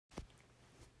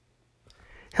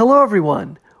Hello,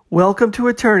 everyone. Welcome to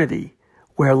Eternity,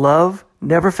 where love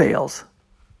never fails.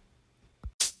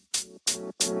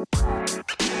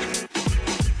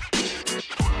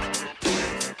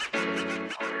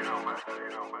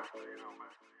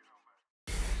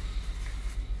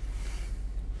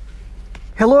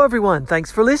 Hello, everyone.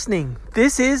 Thanks for listening.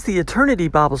 This is the Eternity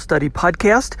Bible Study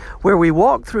Podcast, where we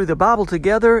walk through the Bible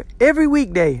together every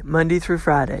weekday, Monday through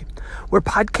Friday. We're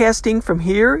podcasting from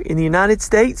here in the United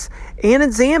States and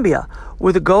in Zambia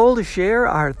with a goal to share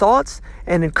our thoughts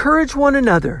and encourage one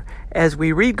another as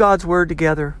we read God's Word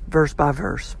together, verse by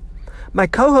verse. My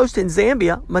co-host in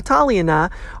Zambia, Matali, and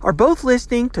I are both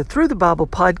listening to Through the Bible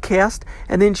podcast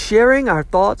and then sharing our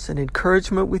thoughts and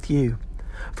encouragement with you.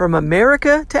 From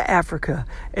America to Africa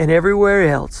and everywhere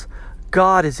else,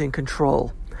 God is in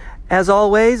control. As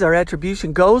always, our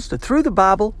attribution goes to Through the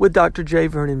Bible with Dr. J.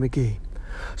 Vernon McGee.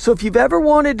 So if you've ever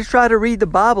wanted to try to read the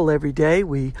Bible every day,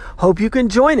 we hope you can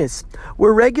join us.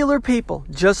 We're regular people,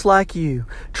 just like you,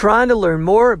 trying to learn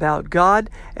more about God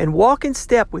and walk in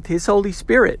step with His Holy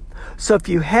Spirit. So if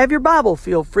you have your Bible,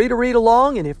 feel free to read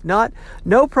along, and if not,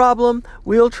 no problem.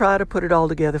 We'll try to put it all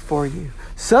together for you.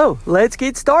 So let's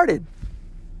get started.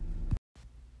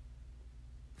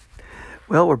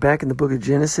 Well, we're back in the book of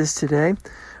Genesis today.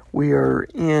 We are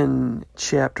in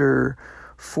chapter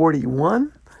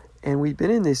 41, and we've been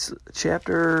in this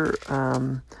chapter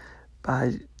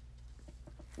by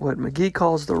what McGee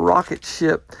calls the rocket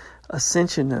ship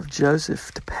ascension of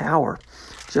Joseph to power.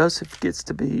 Joseph gets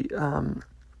to be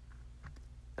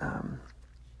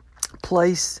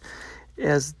placed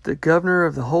as the governor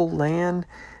of the whole land.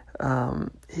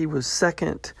 He was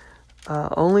second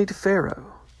only to Pharaoh.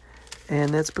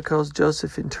 And that's because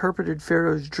Joseph interpreted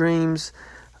Pharaoh's dreams.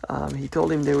 He told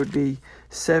him there would be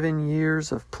 7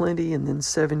 years of plenty and then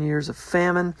 7 years of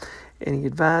famine. And he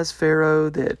advised Pharaoh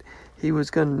that he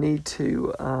was going to need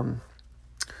to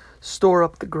store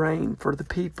up the grain for the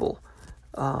people.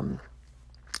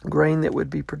 Grain that would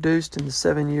be produced in the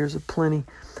 7 years of plenty.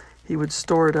 He would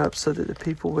store it up so that the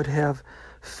people would have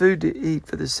food to eat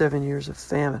for the 7 years of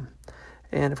famine.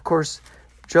 And of course,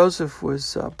 Joseph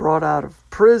was brought out of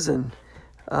prison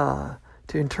to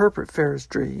interpret Pharaoh's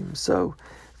dreams. So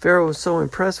Pharaoh was so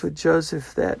impressed with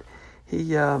Joseph that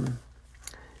he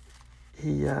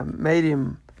made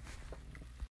him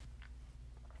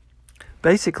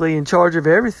basically in charge of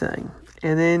everything,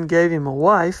 and then gave him a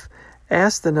wife,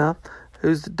 Asenath,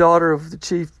 who's the daughter of the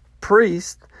chief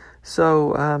priest.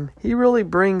 So he really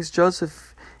brings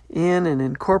Joseph in and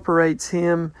incorporates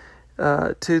him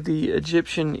to the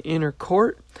Egyptian inner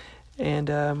court. And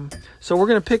so we're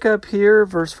going to pick up here,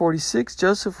 verse 46.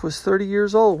 Joseph was 30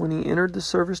 years old when he entered the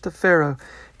service to Pharaoh,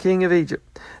 king of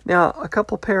Egypt. Now, a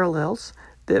couple of parallels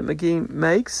that McGee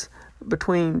makes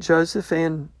between Joseph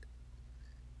and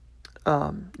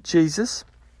Jesus.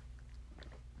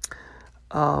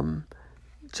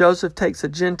 Joseph takes a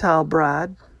Gentile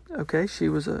bride. Okay, she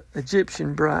was an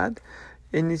Egyptian bride.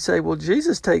 And you say, well,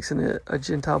 Jesus takes a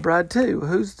Gentile bride too.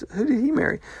 Who did he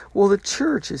marry? Well, the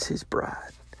church is his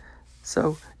bride.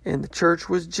 So, and the church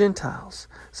was Gentiles.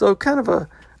 So kind of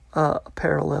a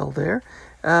parallel there.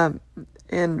 And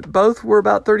both were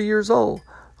about 30 years old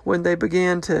when they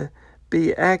began to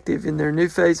be active in their new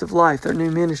phase of life, their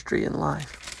new ministry in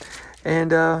life.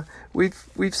 And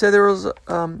we've said there was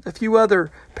a few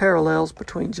other parallels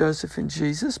between Joseph and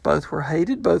Jesus. Both were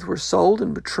hated. Both were sold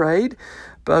and betrayed.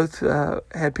 Both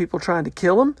had people trying to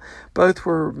kill him. Both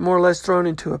were more or less thrown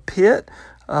into a pit.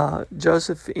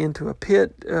 Joseph into a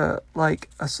pit like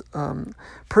a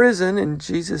prison, and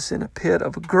Jesus in a pit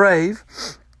of a grave.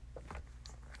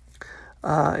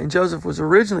 And Joseph was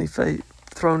originally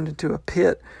thrown into a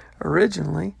pit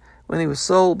originally when he was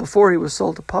sold, before he was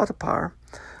sold to Potiphar.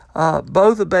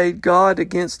 Both obeyed God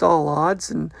against all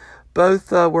odds, and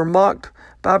both were mocked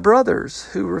by brothers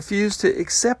who refused to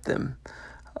accept them.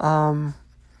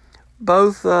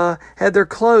 Both had their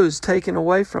clothes taken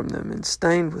away from them and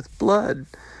stained with blood.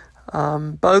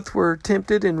 Both were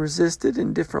tempted and resisted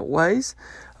in different ways.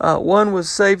 One was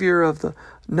savior of the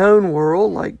known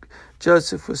world, like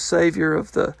Joseph was savior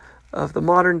of the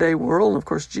modern day world. And of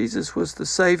course, Jesus was the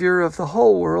savior of the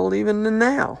whole world, even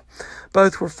now.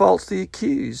 Both were falsely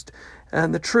accused,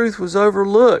 and the truth was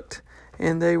overlooked,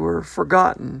 and they were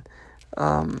forgotten.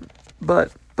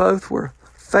 But both were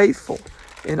faithful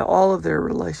in all of their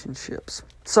relationships.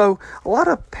 So a lot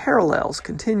of parallels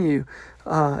continue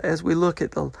as we look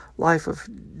at the life of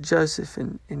Joseph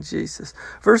and Jesus.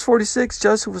 Verse 46,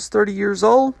 Joseph was 30 years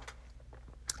old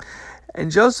And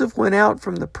Joseph went out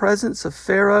from the presence of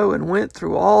Pharaoh and went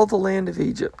through all the land of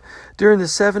Egypt. During the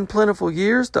 7 plentiful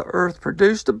years, the earth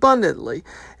produced abundantly,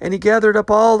 and he gathered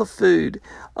up all the food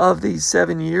of these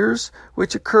 7 years,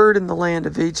 which occurred in the land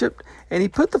of Egypt, and he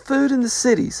put the food in the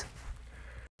cities.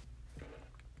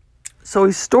 So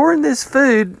he's storing this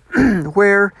food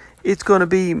where it's going to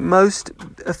be most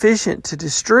efficient to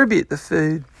distribute the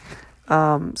food,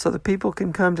 so the people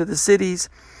can come to the cities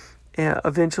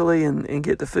eventually and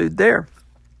get the food there.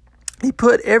 He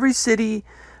put in every city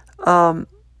the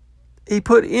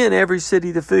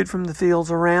food from the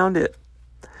fields around it.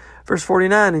 Verse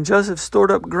 49, and Joseph stored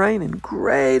up grain in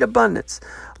great abundance,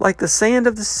 like the sand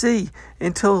of the sea,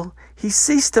 until he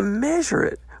ceased to measure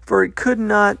it, for it could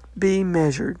not be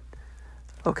measured.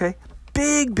 Okay,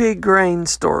 big grain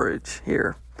storage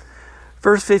here.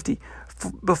 Verse 50,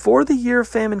 before the year of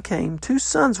famine came, 2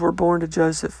 sons were born to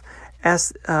Joseph.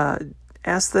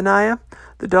 Asthaniah,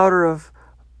 the daughter of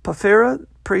Potiphera,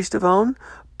 priest of On,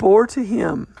 bore to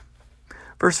him.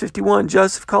 Verse 51,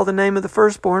 Joseph called the name of the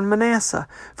firstborn Manasseh,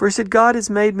 for he said, God has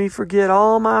made me forget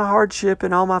all my hardship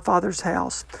and all my father's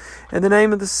house. And the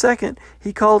name of the second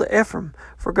he called Ephraim,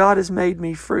 for God has made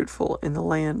me fruitful in the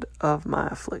land of my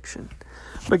affliction.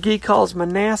 McGee calls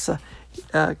Manasseh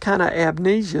kind of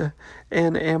amnesia,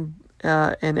 and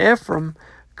Ephraim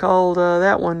called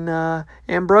that one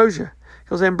ambrosia,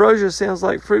 because ambrosia sounds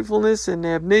like fruitfulness and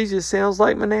amnesia sounds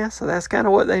like Manasseh. That's kind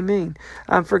of what they mean.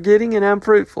 I'm forgetting and I'm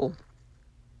fruitful.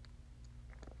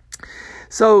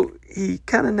 So he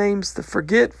kind of names the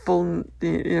forgetful,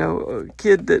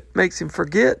 kid that makes him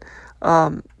forget,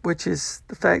 which is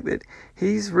the fact that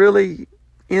he's really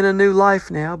in a new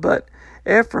life now. But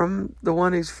Ephraim, the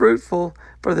one who's fruitful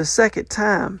for the second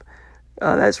time,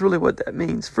 that's really what that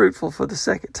means, fruitful for the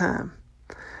second time.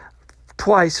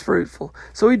 Twice fruitful.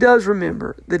 So he does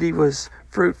remember that he was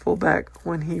fruitful back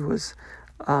when he was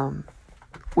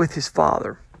with his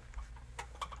father.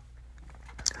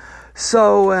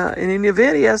 So, in any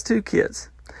event, he has 2 kids.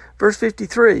 Verse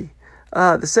 53,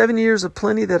 the 7 years of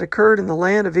plenty that occurred in the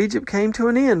land of Egypt came to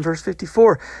an end. Verse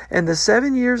 54, and the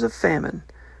 7 years of famine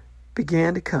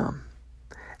began to come,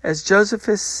 as Joseph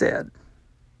has said.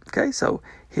 Okay, so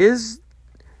his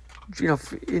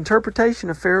interpretation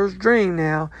of Pharaoh's dream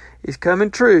now is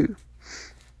coming true.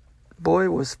 Boy,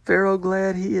 was Pharaoh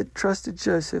glad he had trusted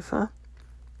Joseph, huh?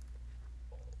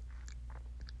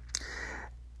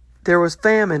 There was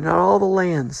famine in all the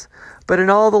lands, but in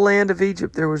all the land of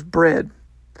Egypt there was bread.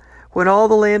 When all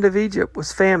the land of Egypt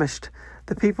was famished,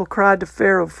 the people cried to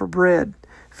Pharaoh for bread.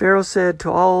 Pharaoh said to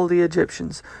all the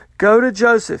Egyptians, Go to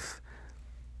Joseph.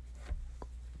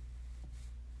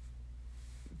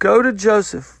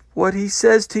 What he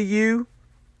says to you,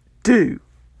 do.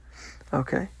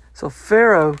 Okay, so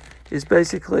Pharaoh is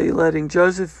basically letting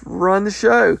Joseph run the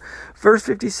show. Verse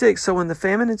 56, so when the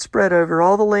famine had spread over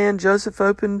all the land, Joseph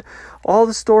opened all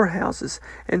the storehouses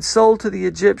and sold to the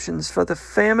Egyptians, for the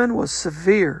famine was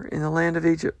severe in the land of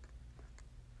Egypt.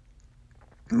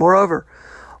 Moreover,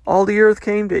 all the earth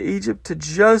came to Egypt to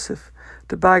Joseph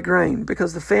to buy grain,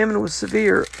 because the famine was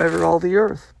severe over all the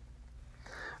earth.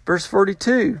 Verse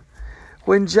 42,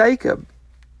 when Jacob...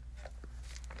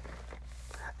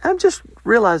 I'm just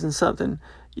realizing something.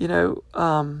 You've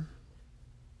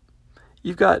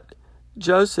got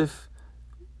Joseph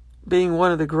being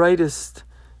one of the greatest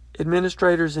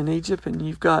administrators in Egypt, and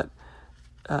you've got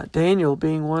Daniel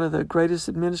being one of the greatest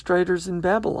administrators in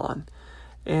Babylon.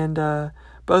 And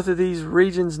both of these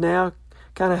regions now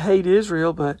kind of hate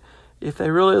Israel, but if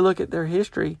they really look at their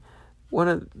history, one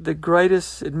of the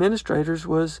greatest administrators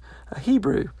was a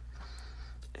Hebrew,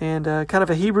 and kind of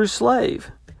a Hebrew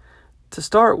slave to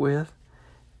start with.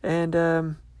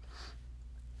 And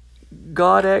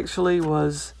God actually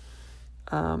was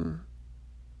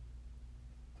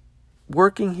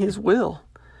working his will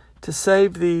to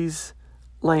save these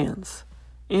lands.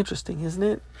 Interesting, isn't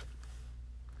it?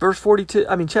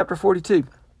 Chapter 42.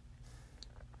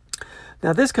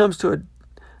 Now this comes to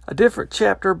a different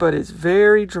chapter, but it's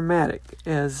very dramatic,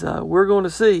 as we're going to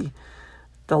see.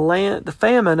 The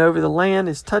famine over the land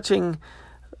is touching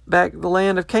back the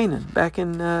land of Canaan, back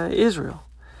in Israel.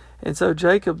 And so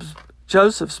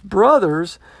Joseph's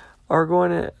brothers are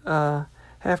going to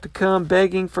have to come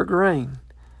begging for grain.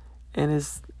 And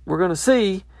as we're going to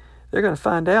see, they're going to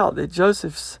find out that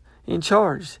Joseph's in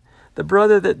charge. The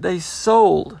brother that they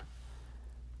sold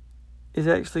is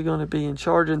actually going to be in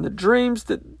charge. And the dreams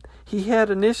that he had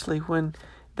initially when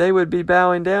they would be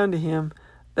bowing down to him,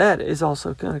 that is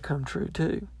also going to come true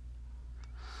too.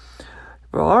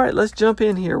 Well, all right, let's jump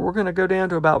in here. We're going to go down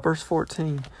to about verse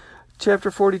 14. chapter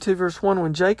 42, verse 1,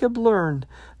 when Jacob learned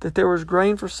that there was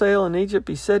grain for sale in Egypt,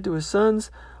 he said to his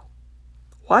sons,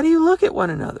 "Why do you look at one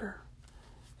another?"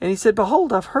 And he said,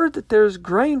 "Behold, I've heard that there is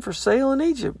grain for sale in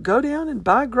Egypt. Go down and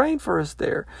buy grain for us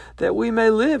there, that we may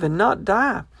live and not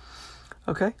die."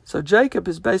 Okay, so Jacob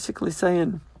is basically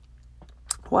saying,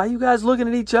 why are you guys looking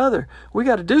at each other? We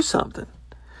got to do something.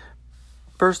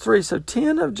 Verse 3, so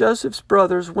 10 of Joseph's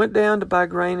brothers went down to buy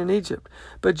grain in Egypt,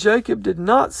 but Jacob did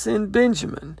not send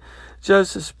Benjamin,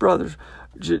 Joseph's brother.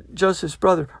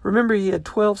 Remember, he had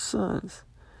 12 sons.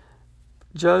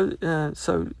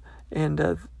 The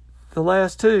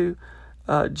last two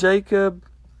of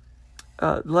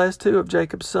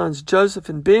Jacob's sons, Joseph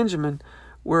and Benjamin,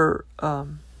 were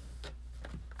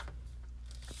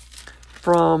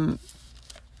from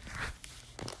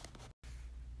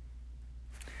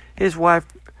his wife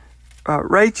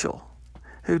Rachel,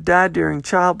 who died during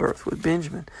childbirth with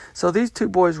Benjamin. So these two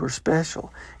boys were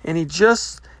special. And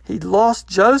he'd lost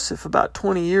Joseph about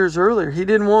 20 years earlier. He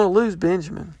didn't want to lose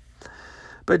Benjamin.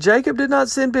 But Jacob did not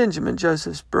send Benjamin,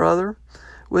 Joseph's brother,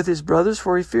 with his brothers,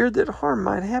 for he feared that harm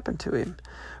might happen to him.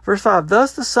 Verse 5,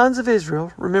 thus the sons of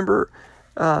Israel, remember,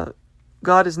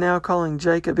 God is now calling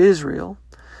Jacob Israel.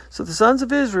 So the sons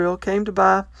of Israel came to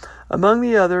buy among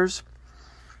the others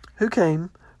who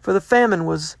came, for the famine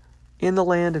was in the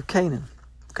land of Canaan.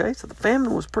 Okay, so the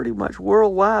famine was pretty much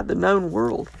worldwide, the known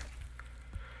world.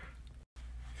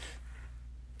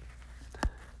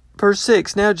 Verse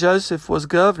 6, now Joseph was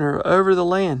governor over the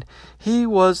land. He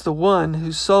was the one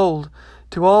who sold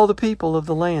to all the people of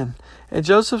the land. And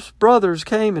Joseph's brothers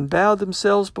came and bowed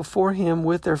themselves before him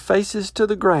with their faces to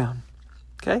the ground.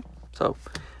 Okay, so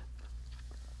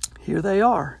here they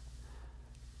are.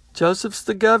 Joseph's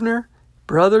the governor.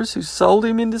 Brothers who sold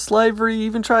him into slavery,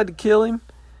 even tried to kill him.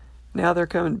 Now they're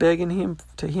coming begging him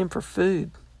for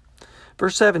food.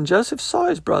 Verse 7, Joseph saw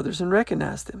his brothers and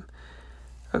recognized them.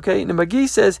 Okay, and McGee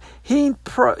says he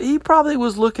probably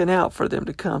was looking out for them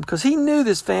to come because he knew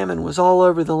this famine was all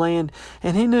over the land,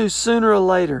 and he knew sooner or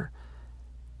later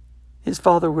his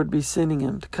father would be sending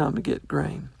him to come to get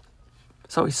grain.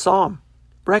 So he saw him,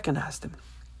 recognized him.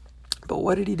 But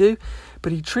what did he do?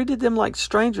 But he treated them like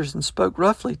strangers and spoke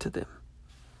roughly to them.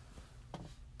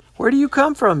 Where do you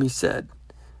come from? He said.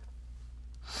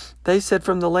 They said,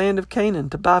 from the land of Canaan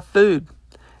to buy food.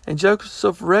 And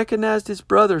Joseph recognized his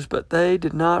brothers, but they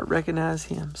did not recognize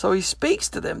him. So he speaks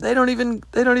to them. They don't even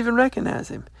recognize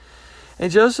him.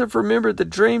 And Joseph remembered the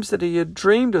dreams that he had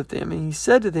dreamed of them. And he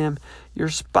said to them, you're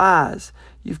spies.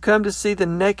 You've come to see the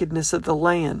nakedness of the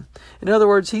land. In other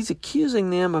words, he's accusing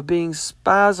them of being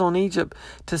spies on Egypt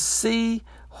to see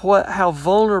how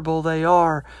vulnerable they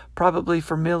are, probably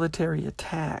for military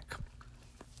attack.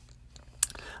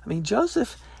 I mean,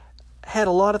 Joseph had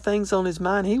a lot of things on his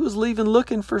mind. He was leaving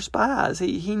looking for spies.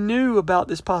 He knew about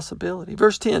this possibility.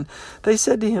 Verse 10, they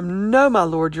said to him, no, my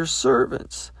lord, your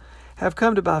servants have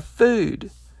come to buy food.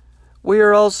 We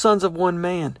are all sons of one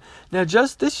man. Now,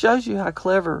 this shows you how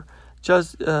clever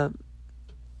Joseph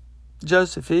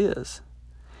is.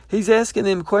 He's asking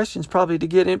them questions probably to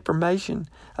get information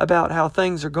about how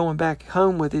things are going back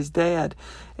home with his dad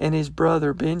and his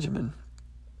brother Benjamin.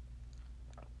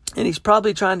 And he's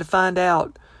probably trying to find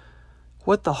out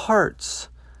what the hearts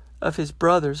of his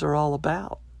brothers are all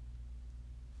about.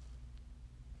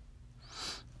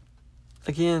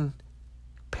 Again,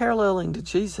 paralleling to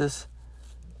Jesus,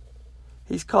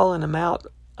 he's calling them out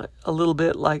a little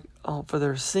bit like for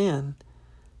their sin,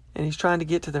 and he's trying to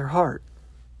get to their heart.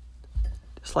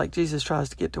 Just like Jesus tries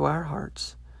to get to our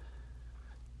hearts.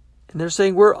 And they're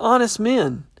saying, we're honest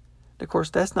men. Of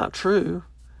course, that's not true.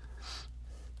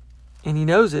 And he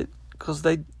knows it because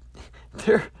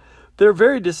they're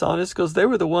very dishonest because they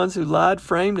were the ones who lied,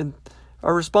 framed, and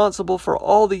are responsible for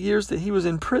all the years that he was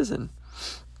in prison.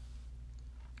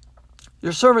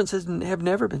 Your servants have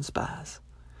never been spies.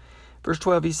 Verse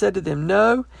 12, he said to them,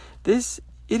 no,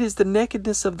 it is the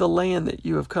nakedness of the land that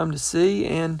you have come to see.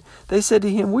 And they said to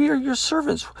him, we are your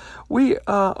servants. We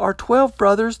are 12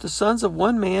 brothers, the sons of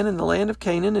one man in the land of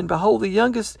Canaan. And behold, the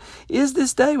youngest is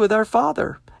this day with our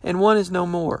father, and one is no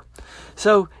more.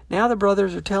 So now the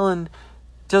brothers are telling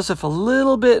Joseph a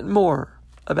little bit more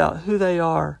about who they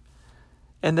are.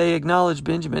 And they acknowledge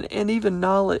Benjamin and even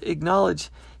acknowledge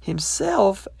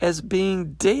himself as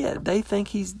being dead. They think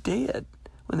he's dead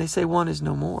when they say one is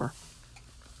no more.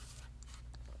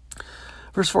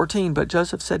 Verse 14, but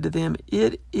Joseph said to them,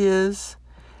 it is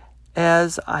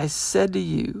as I said to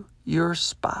you, you're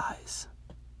spies.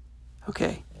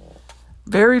 Okay,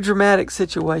 very dramatic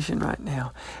situation right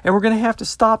now. And we're going to have to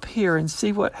stop here and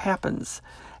see what happens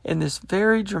in this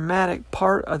very dramatic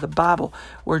part of the Bible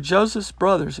where Joseph's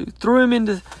brothers, who threw him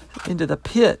into the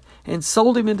pit and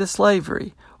sold him into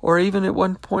slavery, or even at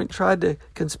one point tried to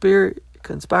conspire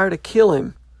to kill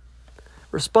him,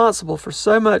 responsible for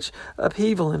so much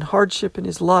upheaval and hardship in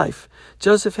his life.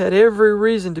 Joseph had every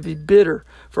reason to be bitter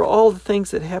for all the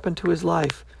things that happened to his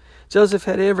life. Joseph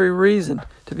had every reason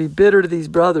to be bitter to these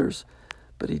brothers,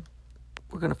 but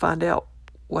we're going to find out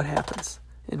what happens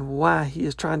and why he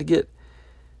is trying to get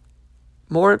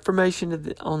more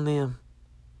information on them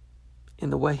in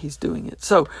the way he's doing it.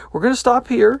 So we're going to stop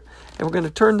here, and we're going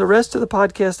to turn the rest of the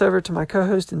podcast over to my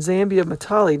co-host in Zambia,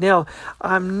 Matali. Now,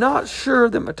 I'm not sure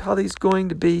that Matali is going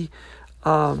to be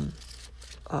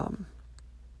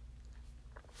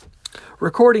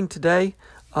recording today.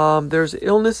 There's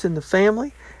illness in the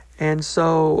family, and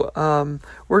so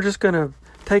we're just going to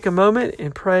take a moment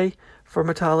and pray for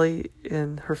Matali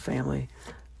and her family.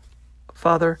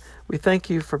 Father, we thank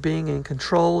you for being in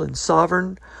control and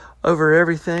sovereign over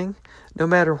everything. No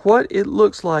matter what it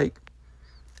looks like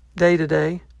day to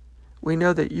day, we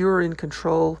know that you're in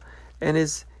control, and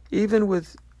even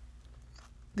with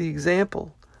the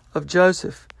example of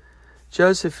Joseph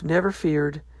never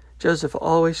feared. Joseph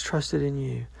always trusted in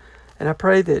you. And I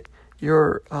pray that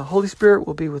your Holy Spirit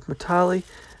will be with Matali,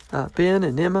 Ben,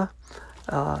 and Emma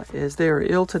as they are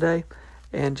ill today,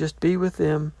 and just be with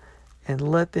them and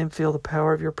let them feel the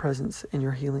power of your presence and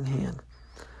your healing hand.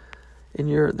 In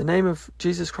the name of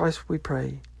Jesus Christ we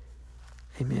pray.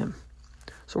 Amen.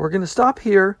 So we're going to stop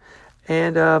here,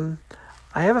 and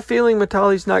I have a feeling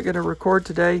Matali's not going to record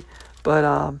today, but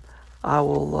I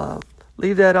will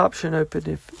leave that option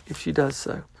open if she does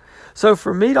so. So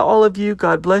from me to all of you,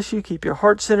 God bless you. Keep your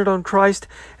heart centered on Christ,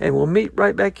 and we'll meet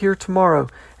right back here tomorrow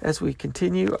as we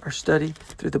continue our study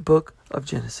through the book of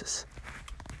Genesis.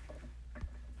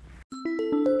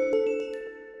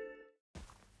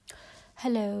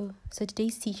 Hello. So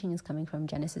today's teaching is coming from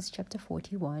Genesis chapter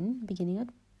 41, beginning at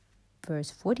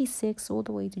verse 46 all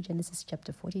the way to Genesis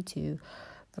chapter 42,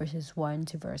 verses 1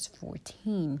 to verse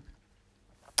 14.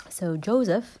 So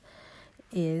Joseph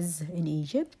is in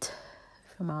Egypt.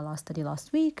 From our last study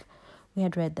last week, we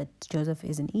had read that Joseph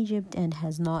is in Egypt and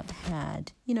has not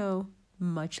had,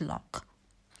 much luck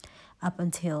up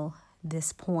until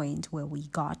this point where we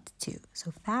got to.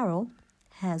 So Pharaoh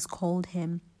has called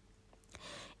him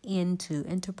in to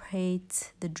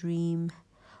interpret the dream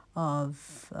of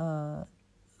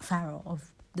Pharaoh,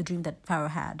 of the dream that Pharaoh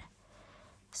had.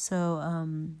 So,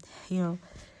 and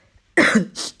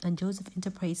Joseph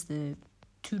interprets the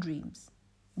two dreams,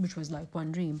 which was like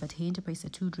one dream, but he interprets the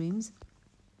two dreams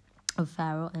of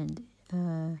Pharaoh, and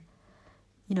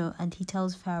and he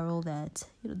tells Pharaoh that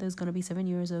there's going to be 7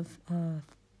 years of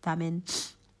famine,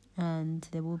 and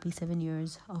there will be 7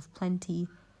 years of plenty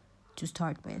to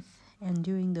start with. And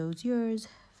during those years,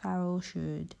 Pharaoh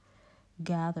should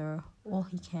gather all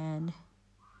he can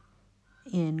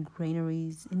in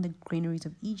the granaries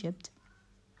of Egypt,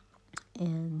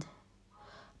 and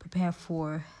prepare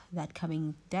for that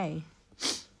coming day.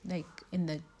 Like in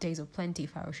the days of plenty,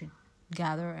 Pharaoh should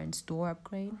gather and store up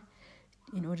grain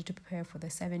in order to prepare for the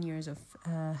 7 years of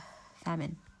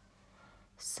famine.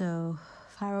 So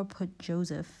Pharaoh put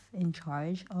Joseph in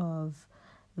charge of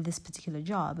this particular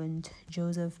job, and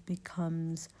Joseph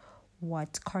becomes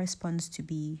what corresponds to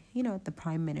be, the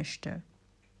prime minister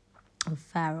of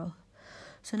Pharaoh.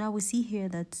 So now we see here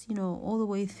that, all the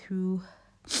way through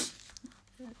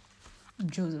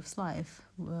Joseph's life,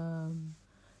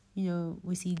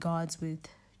 we see God's with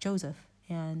Joseph,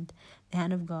 and the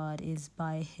hand of God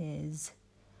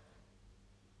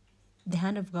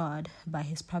by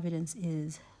his providence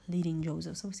is leading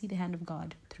Joseph. So we see the hand of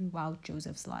God throughout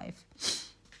Joseph's life.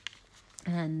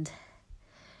 And,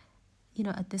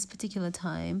 at this particular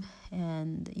time,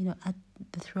 and, at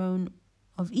the throne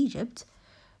of Egypt,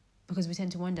 because we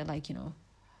tend to wonder,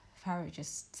 Pharaoh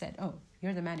just said, oh,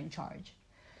 you're the man in charge.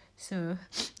 So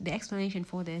the explanation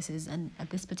for this is, and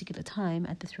at this particular time,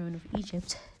 at the throne of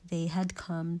Egypt, they had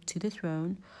come to the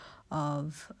throne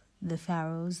of the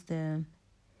pharaohs, the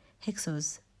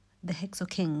Hyksos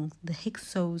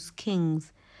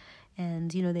kings,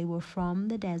 and they were from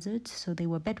the desert, so they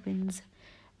were Bedouins,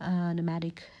 a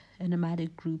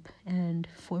nomadic group, and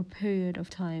for a period of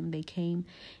time they came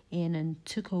in and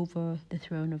took over the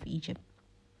throne of Egypt,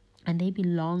 and they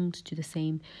belonged to the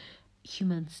same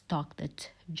human stock that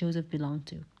Joseph belonged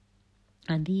to.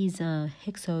 And these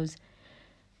Hyksos,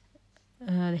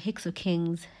 the Hyksos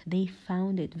kings, they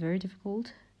found it very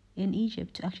difficult in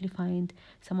Egypt to actually find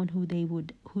someone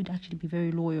who'd actually be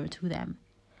very loyal to them.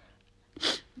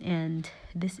 And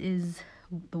this is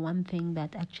the one thing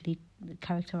that actually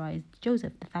characterized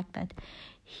Joseph, the fact that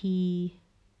he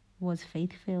was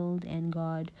faith-filled and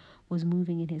God was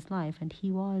moving in his life, and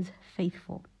he was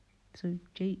faithful. So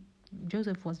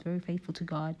Joseph was very faithful to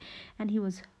God, and he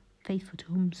was faithful to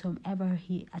whomsoever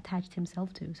he attached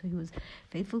himself to. So he was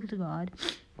faithful to God.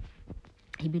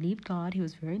 He believed God. He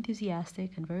was very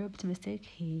enthusiastic and very optimistic.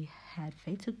 He had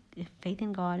faith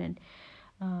in God, and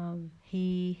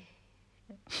he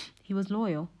was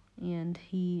loyal. And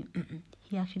he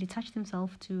actually attached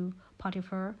himself to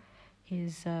Potiphar,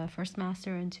 his first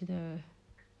master, and to the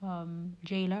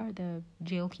jailer, the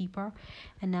jailkeeper,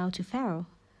 and now to Pharaoh.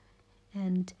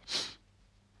 And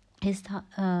he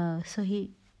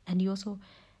also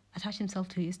attached himself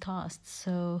to his tasks.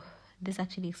 So this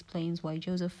actually explains why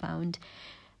Joseph found,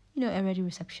 a ready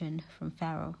reception from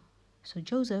Pharaoh. So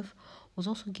Joseph was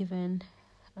also given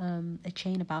a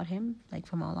chain about him, like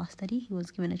from our last study. He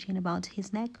was given a chain about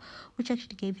his neck, which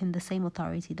actually gave him the same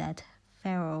authority that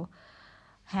Pharaoh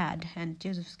had. And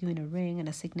Joseph was given a ring and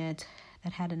a signet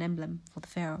that had an emblem for the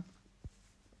Pharaoh.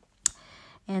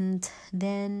 And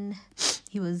then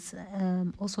he was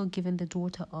also given the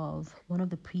daughter of one of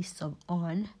the priests of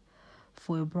On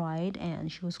for a bride,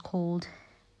 and she was called,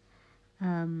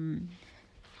 let me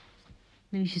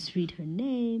just read her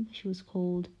name. She was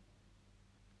called,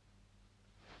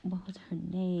 what was her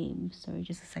name? Sorry,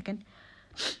 just a second.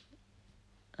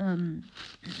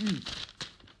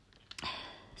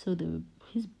 So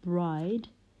his bride,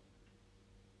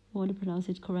 I want to pronounce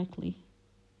it correctly.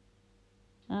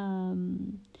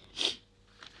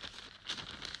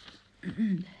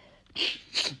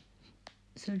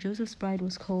 So Joseph's bride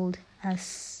was called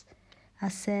Aseneth.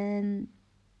 Aseneth?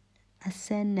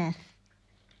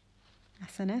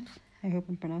 I hope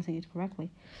I'm pronouncing it correctly.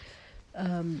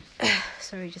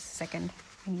 Sorry, just a second.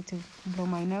 I need to blow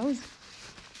my nose.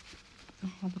 I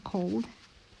have a cold.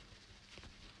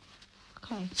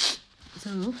 Okay.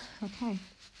 So,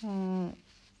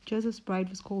 Joseph's bride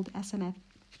was called Aseneth.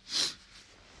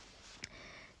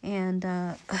 And,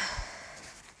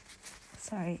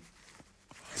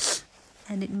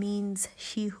 and it means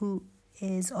she who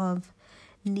is of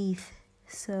Neith.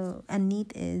 So, and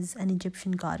Neith is an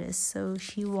Egyptian goddess. So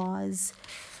she was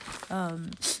an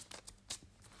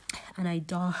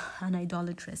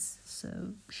idolatress.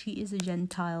 So she is a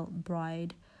Gentile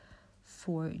bride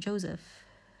for Joseph.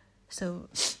 So,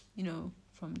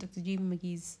 from Dr. G.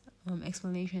 McGee's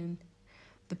explanation,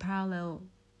 the parallel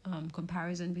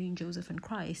comparison between Joseph and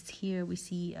Christ, here we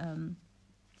see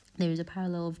there is a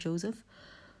parallel of Joseph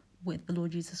with the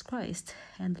Lord Jesus Christ,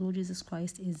 and the Lord Jesus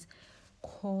Christ is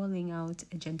calling out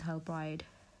a Gentile bride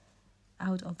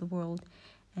out of the world,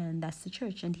 and that's the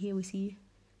church. And here we see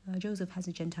Joseph has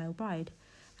a Gentile bride,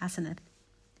 Asenath.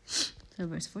 So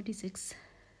verse 46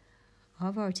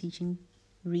 of our teaching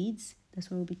reads, that's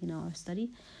where we'll begin our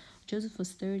study. Joseph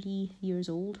was 30 years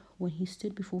old when he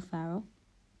stood before Pharaoh,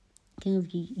 king of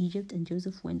Egypt, and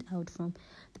Joseph went out from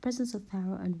the presence of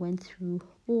Pharaoh and went through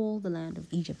all the land of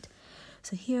Egypt.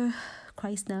 So here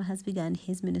Christ now has begun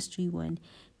his ministry when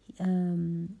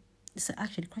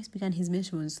Christ began his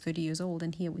ministry when he was 30 years old,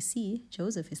 and here we see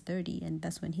Joseph is 30, and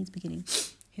that's when he's beginning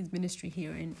his ministry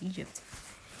here in Egypt.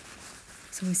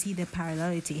 So we see the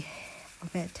parallelity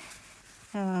of it.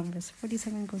 Verse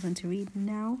 47 goes on to read,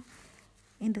 now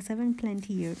in the 7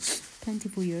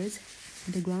 plentiful years,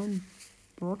 the ground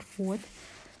brought forth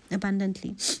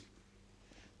abundantly.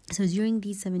 So during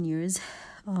these 7 years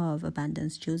of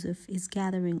abundance, Joseph is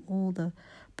gathering all the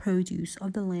produce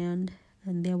of the land,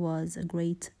 and there was a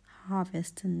great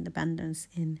harvest and abundance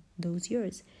in those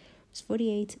years. Verse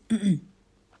 48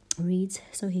 reads,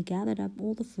 so he gathered up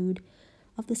all the food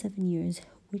of the 7 years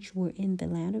which were in the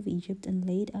land of Egypt, and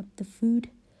laid up the food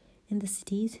in the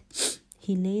cities.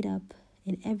 He laid up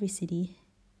in every city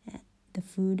the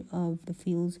food of the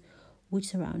fields which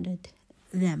surrounded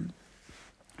them.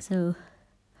 So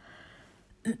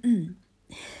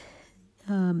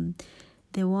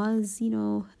there was,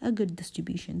 a good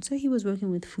distribution. So he was working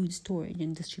with food storage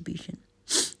and distribution.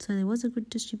 So there was a good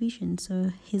distribution.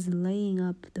 So he's laying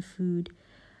up the food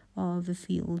of the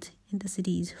field in the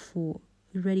cities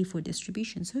ready for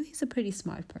distribution. So he's a pretty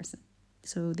smart person.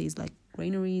 So there's like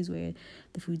granaries where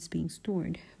the food's being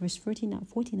stored. Verse 49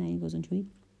 goes on to read,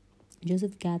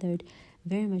 Joseph gathered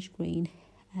very much grain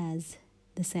as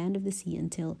the sand of the sea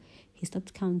until he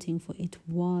stopped counting, for it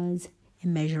was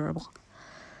immeasurable.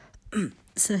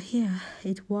 So here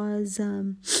it was,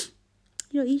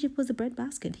 Egypt was the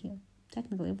breadbasket here.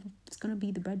 Technically, it's going to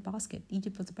be the breadbasket.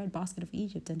 Egypt was the breadbasket of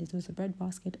Egypt, and it was the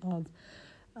breadbasket of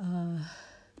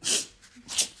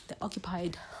the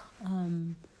occupied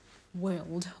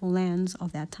world or lands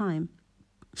of that time.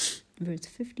 Verse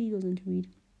 50 goes on to read,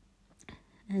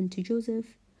 and to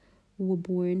Joseph were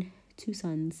born 2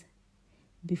 sons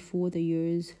before the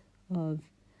years of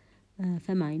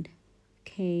famine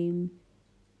came,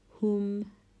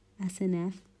 whom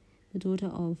Asenath, the daughter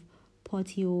of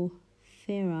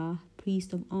Potipharah,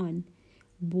 priest of On,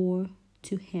 bore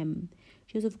to him.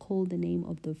 Joseph called the name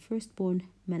of the firstborn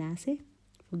Manasseh,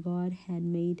 for God had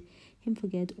made him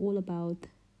forget all about.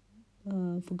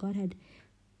 For God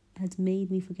has made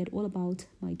me forget all about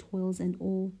my toils and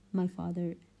all my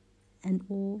father's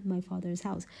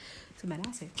house. So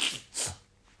Manasseh,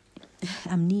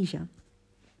 amnesia.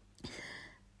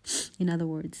 In other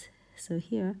words, so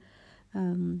here,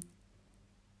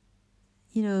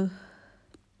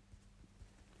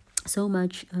 so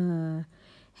much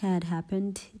had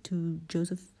happened to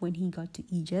Joseph when he got to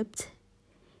Egypt,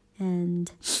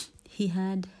 and he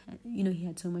had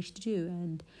so much to do.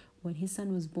 And when his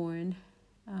son was born,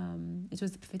 it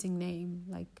was the befitting name.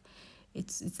 Like,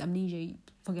 it's amnesia.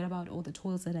 Forget about all the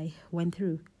toils that I went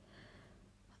through.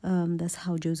 That's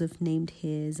how Joseph named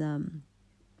his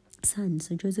son.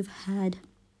 So Joseph had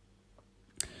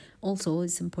also,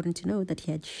 it's important to note that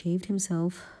he had shaved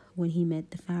himself when he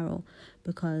met the Pharaoh,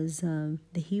 because the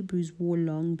Hebrews wore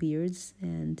long beards,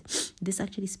 and this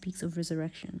actually speaks of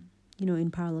resurrection,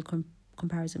 in parallel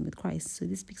comparison with Christ. So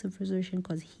this speaks of resurrection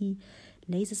because he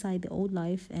lays aside the old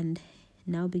life and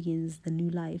now begins the new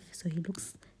life. So he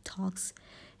looks, talks,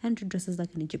 and dresses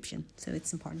like an Egyptian. So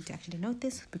it's important to actually note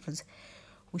this, because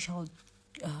we shall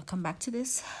come back to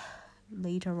this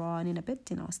later on in a bit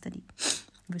in our study.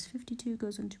 Verse 52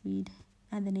 goes on to read,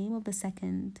 and the name of the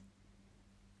second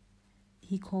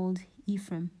he called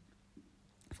Ephraim,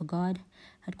 for God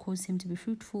had caused him to be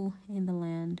fruitful in the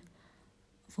land.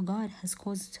 For God has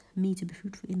caused me to be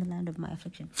fruitful in the land of my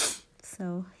affliction.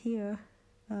 So here,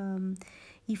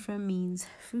 Ephraim means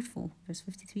fruitful. Verse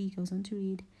 53 goes on to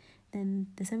read, then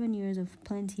the 7 years of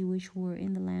plenty which were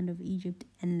in the land of Egypt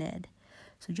ended.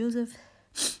 So Joseph,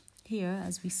 here,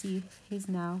 as we see, he's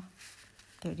now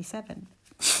 37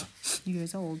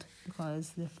 years old,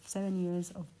 because the 7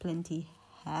 years of plenty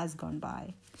has gone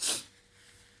by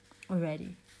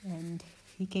already. And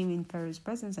he came in Pharaoh's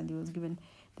presence, and he was given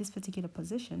this particular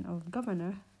position of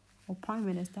governor or prime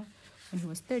minister when he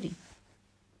was 30.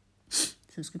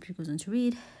 So scripture goes on to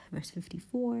read, verse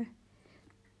 54,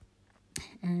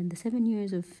 and the 7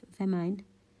 years of famine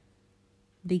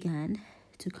began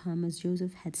to come as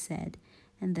Joseph had said,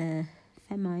 and the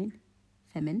famine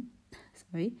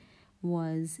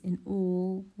was in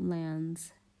all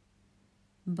lands,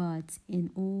 but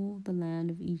in all the land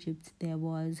of Egypt there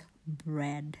was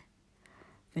bread.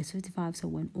 Verse 55, so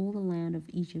when all the land of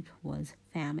Egypt was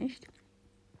famished,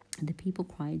 the people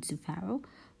cried to Pharaoh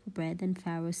for bread. Then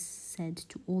Pharaoh said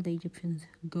to all the Egyptians,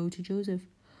 go to Joseph,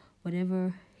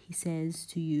 whatever he says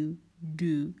to you,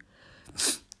 do.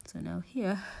 So now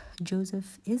here,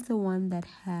 Joseph is the one that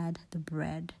had the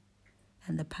bread.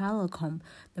 And the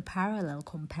parallel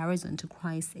comparison to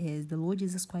Christ is the Lord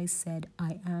Jesus Christ said,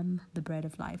 I am the bread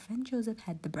of life. And Joseph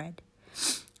had the bread.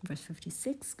 Verse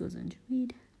 56 goes on to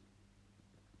read,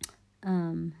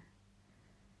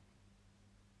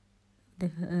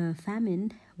 the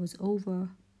famine was over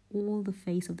all the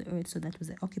face of the earth, so that was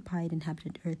the occupied,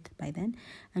 inhabited earth by then.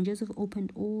 And Joseph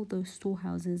opened all the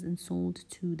storehouses and sold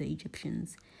to the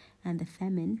Egyptians. And the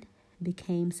famine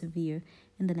became severe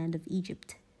in the land of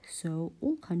Egypt. So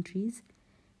all countries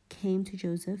came to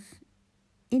Joseph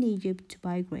in Egypt to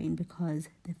buy grain, because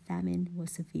the famine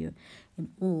was severe in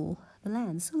all the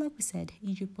lands. So like we said,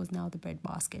 Egypt was now the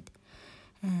breadbasket.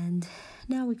 And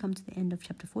now we come to the end of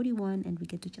chapter 41 and we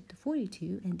get to chapter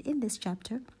 42. And in this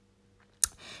chapter,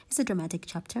 it's a dramatic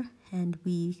chapter, and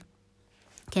we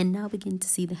can now begin to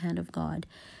see the hand of God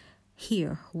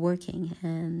here working.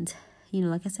 And,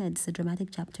 like I said, it's a dramatic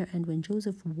chapter. And when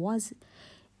Joseph was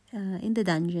in the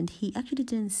dungeon, he actually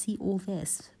didn't see all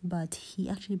this, but he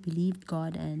actually believed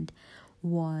God and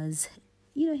was,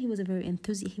 he was a very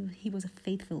he was a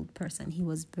faithful person. He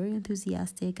was very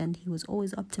enthusiastic, and he was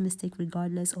always optimistic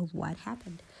regardless of what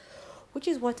happened, which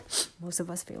is what most of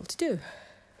us fail to do,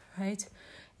 right?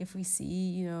 If we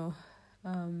see,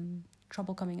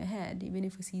 trouble coming ahead, even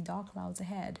if we see dark clouds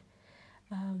ahead,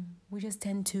 we just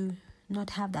tend to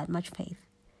not have that much faith.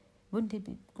 Wouldn't it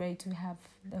be great to have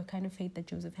the kind of faith that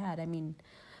Joseph had? I mean,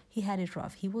 he had it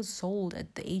rough. He was sold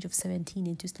at the age of 17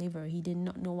 into slavery. He did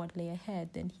not know what lay ahead.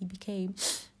 Then he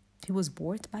was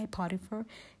bought by Potiphar.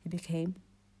 He became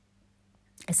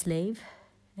a slave.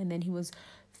 And then he was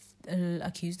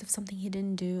accused of something he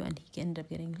didn't do, and he ended up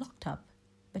getting locked up.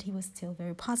 But he was still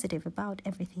very positive about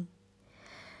everything.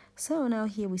 So now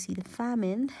here we see the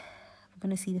famine.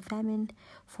 going to see the famine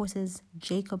forces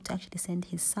Jacob to actually send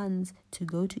his sons to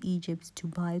go to Egypt to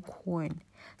buy corn.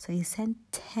 So he sent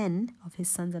 10 of his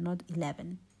sons and not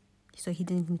 11. So he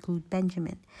didn't include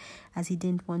Benjamin, as he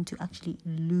didn't want to actually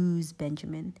lose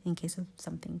Benjamin in case of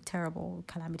something terrible,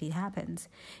 calamity happens.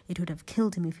 It would have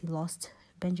killed him if he lost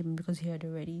Benjamin, because he had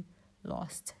already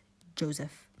lost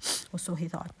Joseph, or so he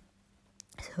thought.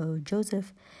 So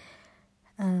Joseph,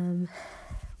 when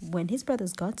his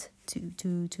brothers got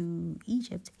to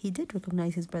Egypt, he did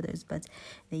recognize his brothers, but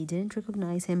they didn't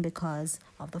recognize him because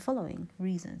of the following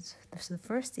reasons. So the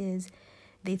first is,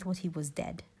 they thought he was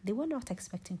dead. They were not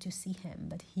expecting to see him,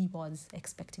 but he was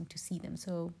expecting to see them.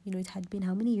 So, it had been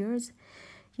how many years?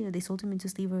 They sold him into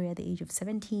slavery at the age of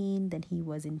 17. Then he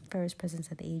was in Pharaoh's presence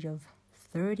at the age of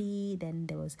 30. Then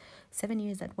there was 7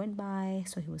 years that went by.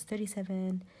 So he was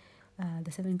 37,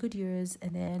 the 7 good years.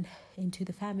 And then into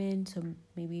the famine, so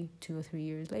maybe 2 or 3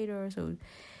 years later. So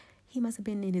he must have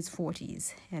been in his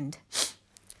 40s. And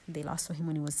they last saw him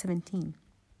when he was 17.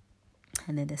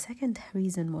 And then the second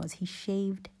reason was he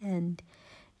shaved, and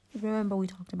remember we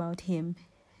talked about him,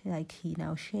 like he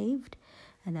now shaved,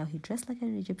 and now he dressed like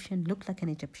an Egyptian, looked like an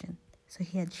Egyptian. So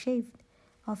he had shaved,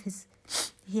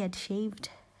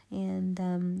 and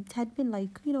it had been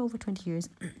like, over 20 years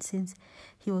since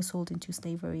he was sold into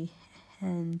slavery,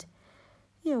 and,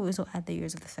 also at the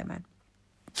years of the famine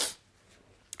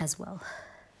as well.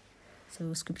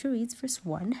 So scripture reads verse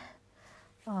 1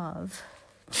 of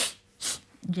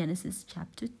Genesis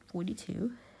chapter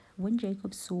 42. When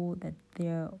Jacob saw that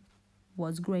there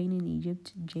was grain in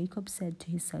Egypt, Jacob said to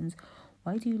his sons,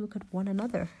 "Why do you look at one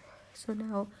another?" So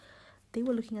now they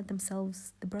were looking at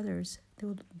themselves, the brothers,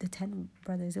 the 10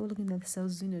 brothers, they were looking at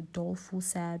themselves in a doleful,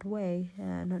 sad way,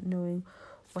 not knowing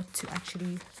what to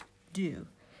actually do.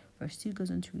 Verse 2 goes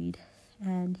on to read,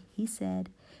 "And he said,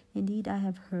 'Indeed, I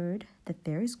have heard that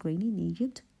there is grain in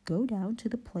Egypt. Go down to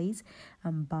the place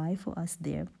and buy for us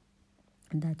there,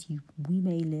 that we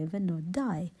may live and not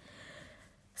die.'"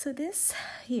 So this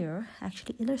here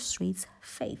actually illustrates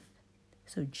faith.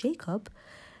 So Jacob,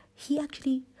 he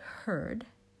actually heard,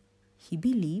 he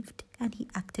believed, and he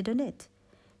acted on it.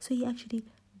 So he actually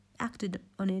acted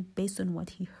on it based on what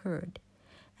he heard,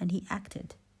 and he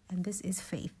acted, and this is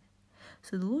faith.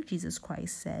 So the Lord Jesus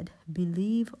Christ said,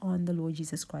 "Believe on the Lord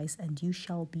Jesus Christ and you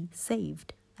shall be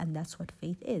saved." And that's what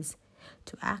faith is,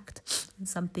 to act on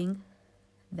something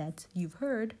that you've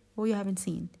heard or you haven't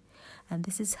seen. And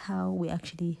this is how we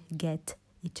actually get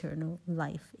eternal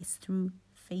life. It's through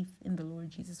faith in the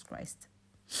Lord Jesus Christ.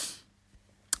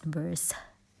 Verse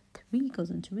 3 goes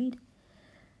on to read,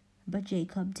 "But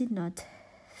Jacob did not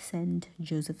send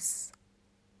Joseph's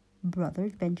brother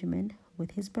Benjamin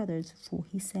with his brothers, for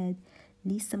he said,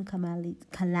 lest some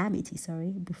calamity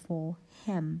befall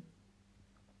him."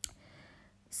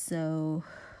 So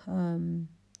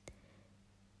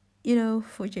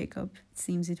for Jacob, it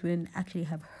seems it wouldn't actually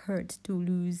have hurt to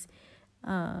lose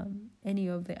any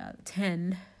of the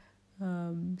 10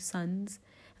 sons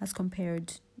as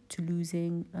compared to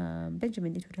losing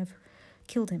Benjamin. It would have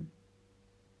killed him.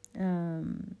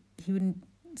 He wouldn't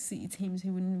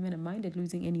even have minded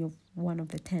losing any of one of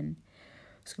the 10.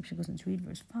 Scripture goes on to read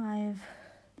verse 5.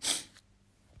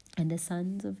 "And the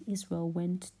sons of Israel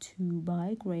went to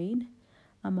buy grain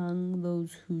among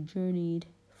those who journeyed,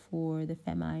 for the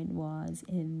famine was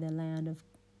in the land of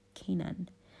Canaan.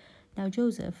 Now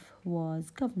Joseph was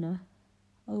governor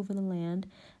over the land,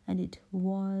 and it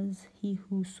was he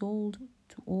who sold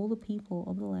to all the people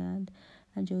of the land.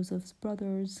 And Joseph's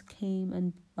brothers came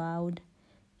and bowed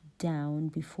down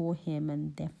before him,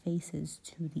 and their faces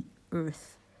to the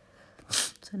earth."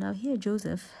 So now here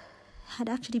Joseph had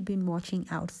actually been watching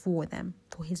out for them,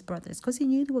 for his brothers, because he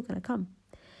knew they were going to come.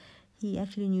 He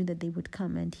actually knew that they would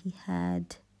come, and he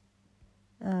had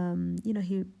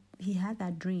he had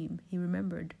that dream. He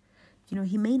remembered,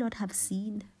 he may not have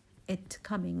seen it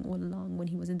coming all along when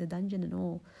he was in the dungeon and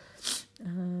all,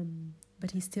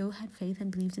 but he still had faith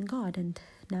and believed in God, and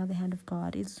now the hand of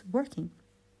God is working.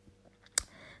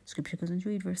 Scripture goes on to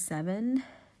read verse 7.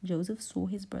 "Joseph saw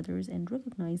his brothers and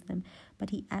recognized them,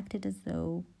 but he acted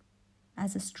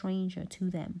as a stranger to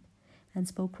them, and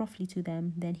spoke roughly to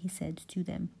them. Then he said to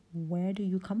them, 'Where do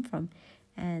you come from?'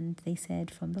 And they said,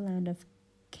 'From the land of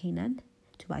Canaan,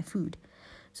 to buy food.'"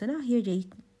 So now here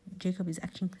Jacob is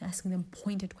actually asking them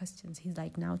pointed questions. He's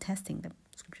like now testing them.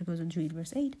 Scripture goes on to read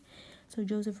verse 8. "So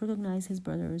Joseph recognized his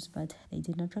brothers, but they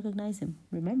did not recognize him.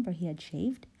 Remember, he had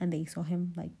shaved, and they saw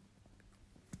him like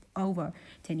over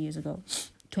 20 years ago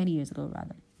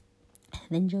rather.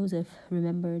 Then Joseph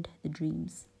remembered the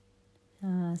dreams.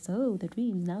 So the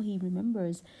dreams, now he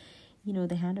remembers,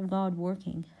 the hand of God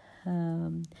working.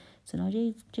 So now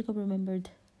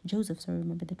Joseph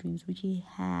remembered the dreams which he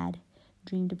had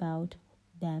dreamed about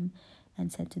them,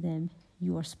 and said to them,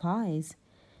 "You are spies.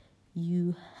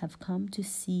 You have come to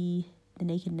see the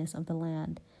nakedness of the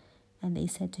land." And they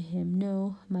said to him,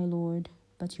 "No, my lord,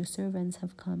 but your servants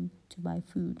have come to buy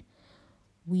food.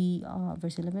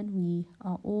 Verse 11, we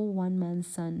are all one man's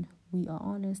son. We are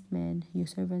honest men. Your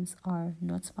servants are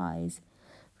not spies."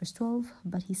 Verse 12,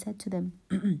 but he said to them,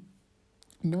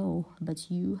 "No,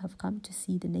 but you have come to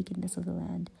see the nakedness of the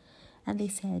land." And they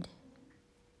said,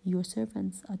 "Your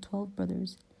servants are 12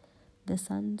 brothers, the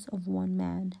sons of one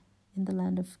man in the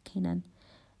land of Canaan.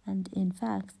 And in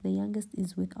fact, the youngest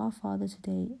is with our father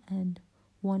today, and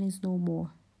one is no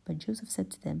more." But Joseph said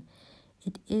to them,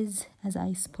 "It is as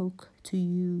I spoke to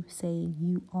you, saying,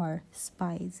 you are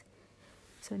spies."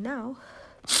 So now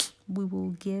we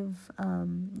will give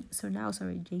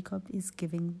Jacob is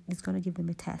going to give them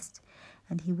a test,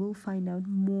 and he will find out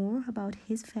more about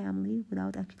his family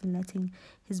without actually letting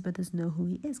his brothers know who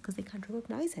he is, because they can't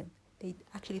recognize him. They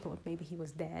actually thought maybe he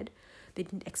was dead. They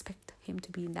didn't expect him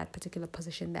to be in that particular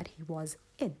position that he was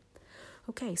in.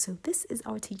 Okay, so this is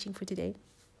our teaching for today.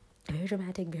 Very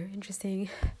dramatic, very interesting.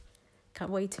 Can't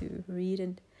wait to read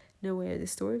and know where the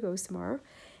story goes tomorrow.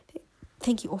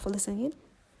 Thank you all for listening in.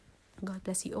 God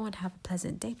bless you all and have a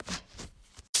pleasant day. Bye.